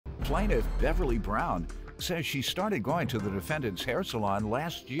Plaintiff Beverly Brown says she started going to the defendant's hair salon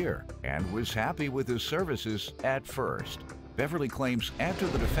last year and was happy with his services at first. Beverly claims after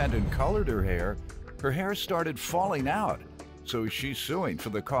the defendant colored her hair started falling out, so she's suing for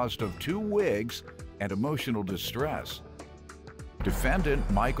the cost of 2 wigs and emotional distress. Defendant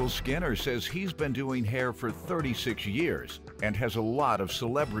Michael Skinner says he's been doing hair for 36 years and has a lot of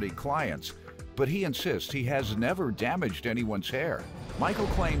celebrity clients, but he insists he has never damaged anyone's hair. Michael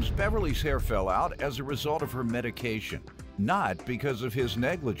claims Beverly's hair fell out as a result of her medication, not because of his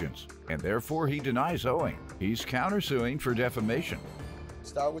negligence, and therefore he denies owing. He's countersuing for defamation.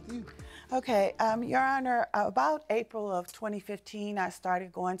 Start with you. Okay, Your Honor, about April of 2015, I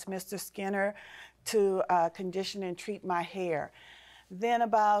started going to Mr. Skinner to condition and treat my hair. Then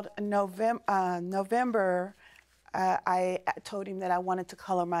about November, I told him that I wanted to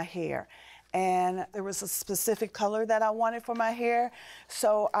color my hair. And there was a specific color that I wanted for my hair.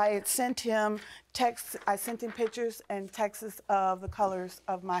 So I sent him pictures and texts of the colors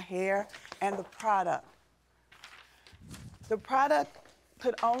of my hair and the product. The product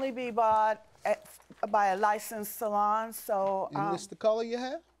could only be bought by a licensed salon, so... And this the color you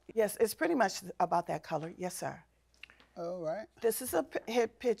have? Yes, it's pretty much about that color, yes, sir. All right. This is a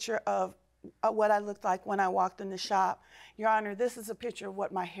picture of what I looked like when I walked in the shop. Your Honor, this is a picture of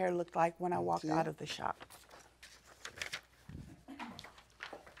what my hair looked like when I walked out of the shop.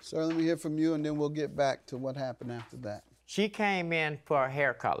 Sir, let me hear from you, and then we'll get back to what happened after that. She came in for a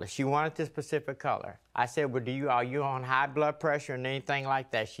hair color. She wanted this specific color. I said, well, are you on high blood pressure and anything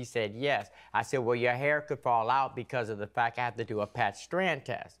like that? She said, yes. I said, well, your hair could fall out because of the fact I have to do a patch strand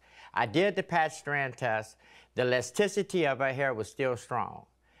test. I did the patch strand test. The elasticity of her hair was still strong.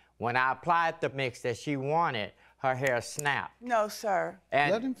 When I applied the mix that she wanted, her hair snapped. No, sir.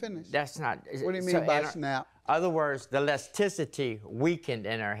 And let him finish. That's not... What do you mean by snap? In other words, the elasticity weakened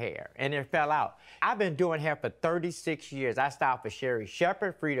in her hair, and it fell out. I've been doing hair for 36 years. I styled for Sherry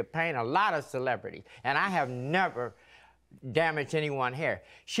Shepherd, Frida Payne, a lot of celebrities, and I have never damaged anyone's hair.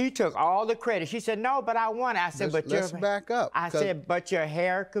 She took all the credit. She said, no, but I want it. I said, let's back up. I said, but your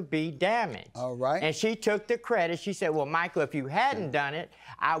hair could be damaged. All right. And she took the credit. She said, well, Michael, if you hadn't done it,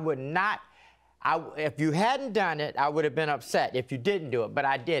 I would not... if you hadn't done it, I would have been upset if you didn't do it, but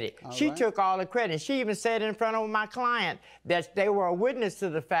I did it. She took all the credit. She even said in front of my client that they were a witness to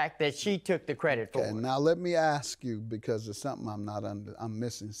the fact that she took the credit for it. Now let me ask you, because there's something I'm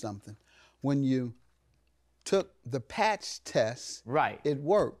missing something. When you took the patch test, right, it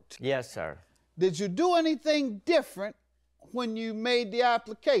worked. Yes, sir. Did you do anything different when you made the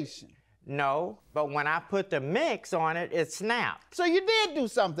application? No, but when I put the mix on it, it snapped. So you did do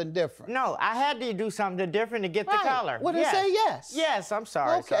something different? No, I had to do something different to get the color. Well, then say yes. Yes, I'm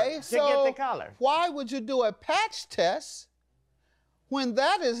sorry, okay, sir, to get the color. Why would you do a patch test when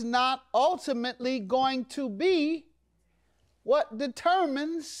that is not ultimately going to be what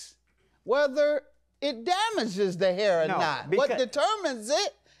determines whether it damages the hair or not? What determines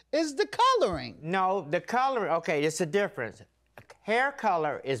it is the coloring. No, the coloring, okay, it's a difference. Hair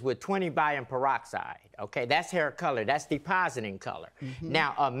color is with 20-bion peroxide, okay? That's hair color, that's depositing color.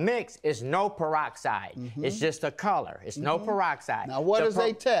 Now, a mix is no peroxide. It's just a color, it's no peroxide. Now, what is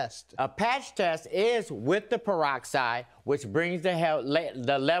a test? A patch test is with the peroxide, which brings the hair,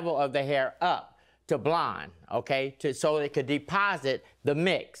 the level of the hair up to blonde, okay? So it could deposit the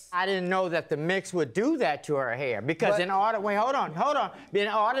mix. I didn't know that the mix would do that to her hair because in order, wait, hold on. In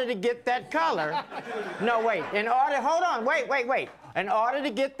order to get that color, no, wait, in order to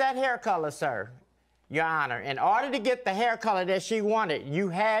get that hair color, sir, Your Honor, in order to get the hair color that she wanted, you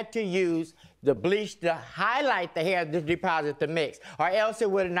had to use the bleach to highlight the hair to deposit the mix, or else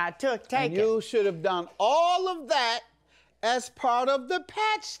it would have not taken. And you should have done all of that as part of the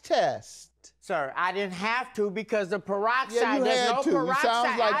patch test. Sir, I didn't have to because the peroxide, yeah, you there's had no to. peroxide. It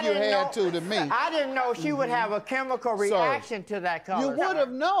sounds like you had to me. I didn't know she would have a chemical reaction to that color. You would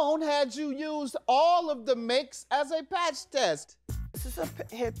have known had you used all of the mix as a patch test. This is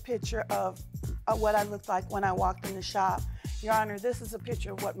a picture of what I looked like when I walked in the shop. Your Honor, this is a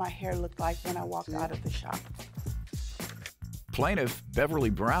picture of what my hair looked like when I walked out of the shop. Plaintiff Beverly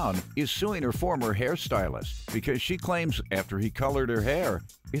Brown is suing her former hairstylist because she claims after he colored her hair,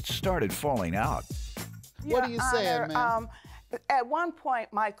 it started falling out. What are you saying, man? At one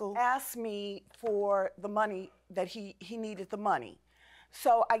point, Michael asked me for the money, that he needed the money.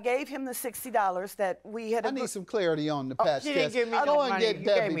 So I gave him the $60 that we had. I need some clarity on the patch test. Give me Go and get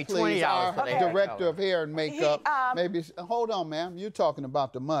Debbie, please, our director of hair and makeup. Maybe, hold on, ma'am. You're talking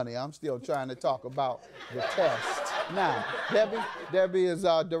about the money. I'm still trying to talk about the test. Now, Debbie is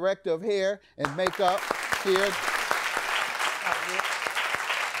our director of hair and makeup here.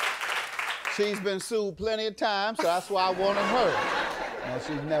 She's been sued plenty of times, so that's why I wanted her. No,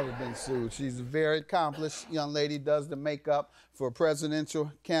 she's never been sued. She's a very accomplished young lady, does the makeup for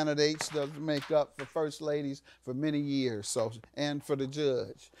presidential candidates, does the makeup for first ladies for many years, so, and for the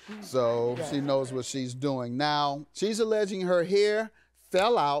judge. So she knows what she's doing. Now, she's alleging her hair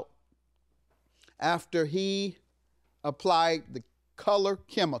fell out after he applied the color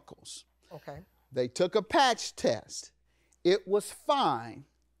chemicals. Okay. They took a patch test. It was fine.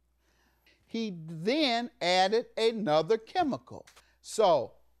 He then added another chemical.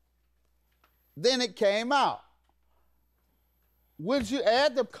 So then it came out. Would you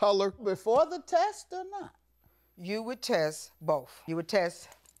add the color before the test or not? You would test both. You would test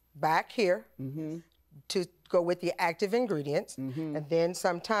back here to go with the active ingredients, and then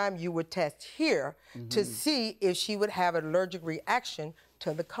sometime you would test here to see if she would have an allergic reaction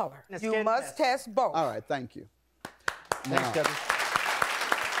to the color. You must test both. All right, thank you. Thanks, Debbie.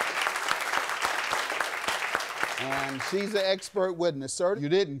 And she's an expert witness, sir. You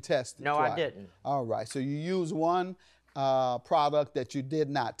didn't test it No, twice. I didn't. All right, so you used one product that you did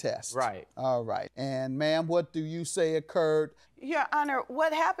not test. Right. All right. And ma'am, what do you say occurred? Your Honor,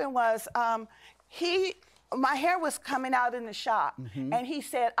 what happened was my hair was coming out in the shop, and he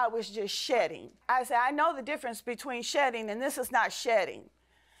said I was just shedding. I said, I know the difference between shedding and this is not shedding.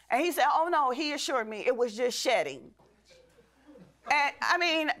 And he said, oh no, he assured me it was just shedding. And I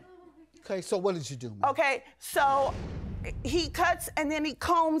mean, Okay, so what did you do, ma'am? okay, so he cuts and then he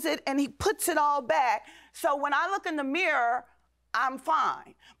combs it and he puts it all back. So when I look in the mirror, I'm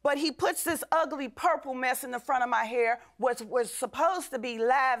fine. But he puts this ugly purple mess in the front of my hair, which was supposed to be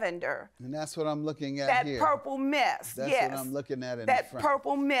lavender. And that's what I'm looking at That here. purple mess, That's yes. what I'm looking at in the That front.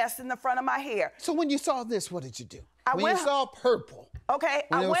 purple mess in the front of my hair. So when you saw this, what did you do? I when went you saw purple, Okay,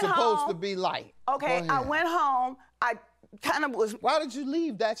 when I it was went supposed home. to be light. Okay, Go I ahead. went home. I kind of was, Why did you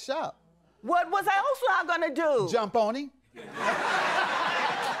leave that shop? what was I also not gonna do? Jump on him?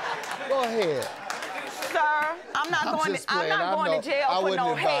 Go ahead. Sir, I'm not going just to, I'm playing. not I going know. to jail I for wouldn't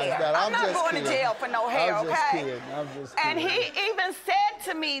no advise hair. that. I'm not just going kidding. to jail for no hair, I'm just okay? kidding. I'm just And kidding. he even said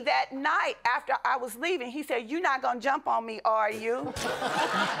to me that night after I was leaving, he said, "You're not gonna jump on me, are you?"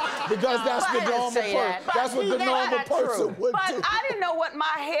 Because that's I the didn't normal say that. person. That's what the That's normal not person true. would But do. I didn't know what my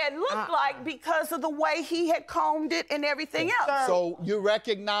head looked like because of the way he had combed it and everything else. So you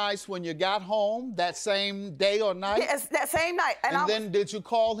recognized when you got home that same day or night? Yes, that same night. And then did you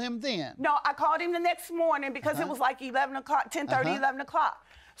call him then? No, I called him the next morning because it was like 11 o'clock, 10:30, 11 o'clock.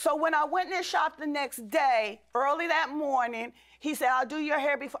 So when I went in the shop the next day, early that morning, he said, I'll do your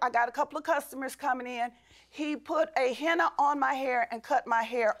hair before, I got a couple of customers coming in. He put a henna on my hair and cut my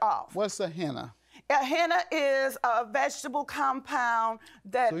hair off. What's a henna? A henna is a vegetable compound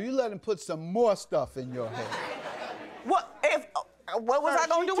that, So you let him put some more stuff in your hair. what was I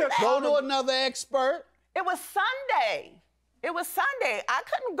gonna do with that? Go to another expert. It was Sunday. It was Sunday. I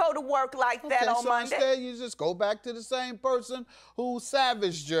couldn't go to work like that on so Monday. instead you just go back to the same person who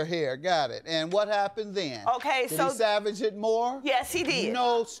savaged your hair. Got it. And what happened then? Okay, Did so- he savage it more? Yes, he did.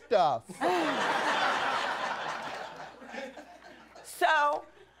 No stuff. So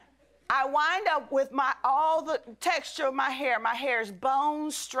I wind up with all the texture of my hair. My hair is bone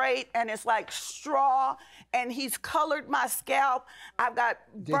straight and it's like straw, and he's colored my scalp. I've got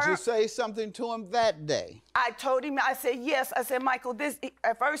Did you burnt. say something to him that day? I told him, I said, yes. I said, Michael,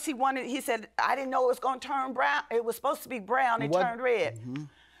 at first he said, I didn't know it was gonna turn brown. It was supposed to be brown, it What- turned red.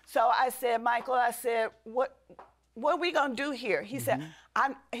 So I said, Michael, I said, what are we gonna do here? He said,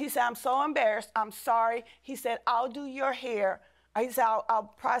 I'm so embarrassed, I'm sorry. He said, I'll do your hair. He said,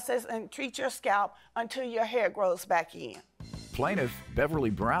 I'll process and treat your scalp until your hair grows back in. Plaintiff Beverly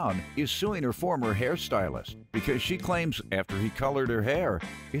Brown is suing her former hairstylist because she claims after he colored her hair,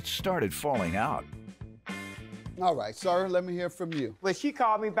 it started falling out. All right, sir, let me hear from you. Well, she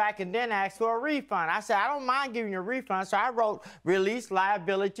called me back and then asked for a refund. I said, I don't mind giving you a refund, so I wrote release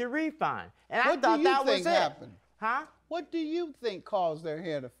liability refund. And I What do thought you that think was it. happened? Huh? What do you think caused their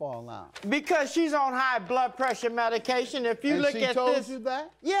hair to fall out? Because she's on high blood pressure medication. If you And look she at told this, you that?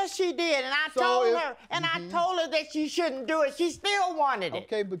 yes, she did, and I So told if- her, and I told her that she shouldn't do it. She still wanted it.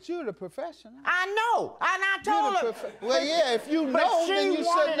 Okay, but you're the professional. I know, and I told her. Well, yeah, if you But know, she then you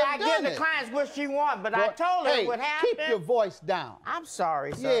wanted shouldn't it. I have give done the it. clients what she want, but I But, told her hey, it would happen. keep your voice down. I'm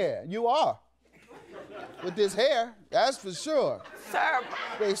sorry, sir. Yeah, you are. With this hair, that's for sure. Sir,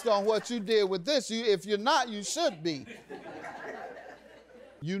 Based on what you did with this, if you're not, you should be.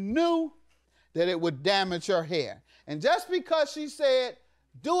 You knew that it would damage her hair. And just because she said,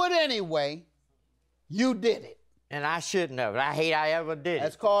 do it anyway, you did it. And I shouldn't have. I hate I ever did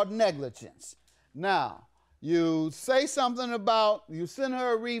That's it. called negligence. Now, You say something about, you send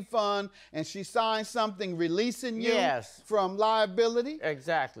her a refund, and she signs something releasing you from liability?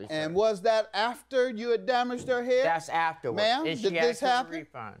 Exactly, sir. And was that after you had damaged her hair? That's afterwards. Ma'am, did this happen?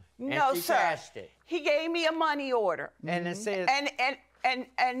 Refund. No, and she sir. cashed it. He gave me a money order. And it says...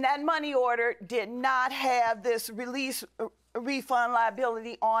 And that money order did not have this release refund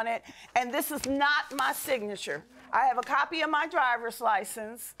liability on it. And this is not my signature. I have a copy of my driver's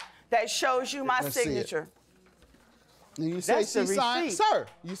license that shows you my signature. And you say she signed, sir,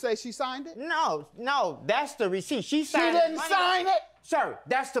 you say she signed it? No, that's the receipt. She signed She didn't sign it? Sir,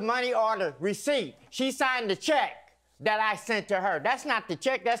 that's the money order receipt. She signed the check that I sent to her. That's not the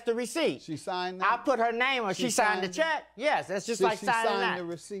check, that's the receipt. She signed that? I put her name on, she signed the check. Yes, that's just like signing that. She signed the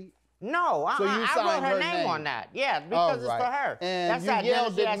receipt? No, so you I wrote her name on that. Yeah, because it's for her. And you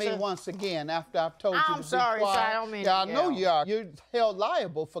yelled at me once again after I've told you to be quiet. I'm sorry, sir, I don't mean to I know you are. You're held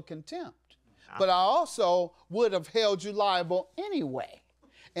liable for contempt. But I also would have held you liable anyway.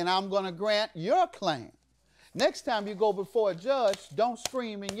 And I'm going to grant your claim. Next time you go before a judge, don't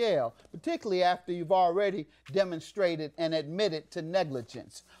scream and yell, particularly after you've already demonstrated and admitted to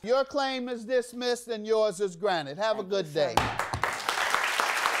negligence. Your claim is dismissed and yours is granted. Have a good day.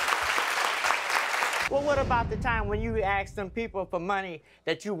 Well, what about the time when you asked some people for money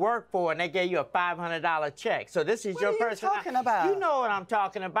that you work for and they gave you a $500 check? So this is your person. What are you talking about? You know what I'm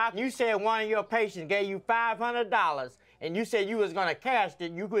talking about. You said one of your patients gave you $500 and you said you was going to cash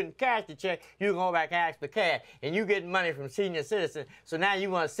it. You couldn't cash the check. You were going back and ask for cash. And you getting money from senior citizen. So now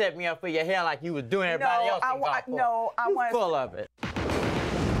you want to set me up for your hair like you was doing everybody else. No, I want. You're full of it.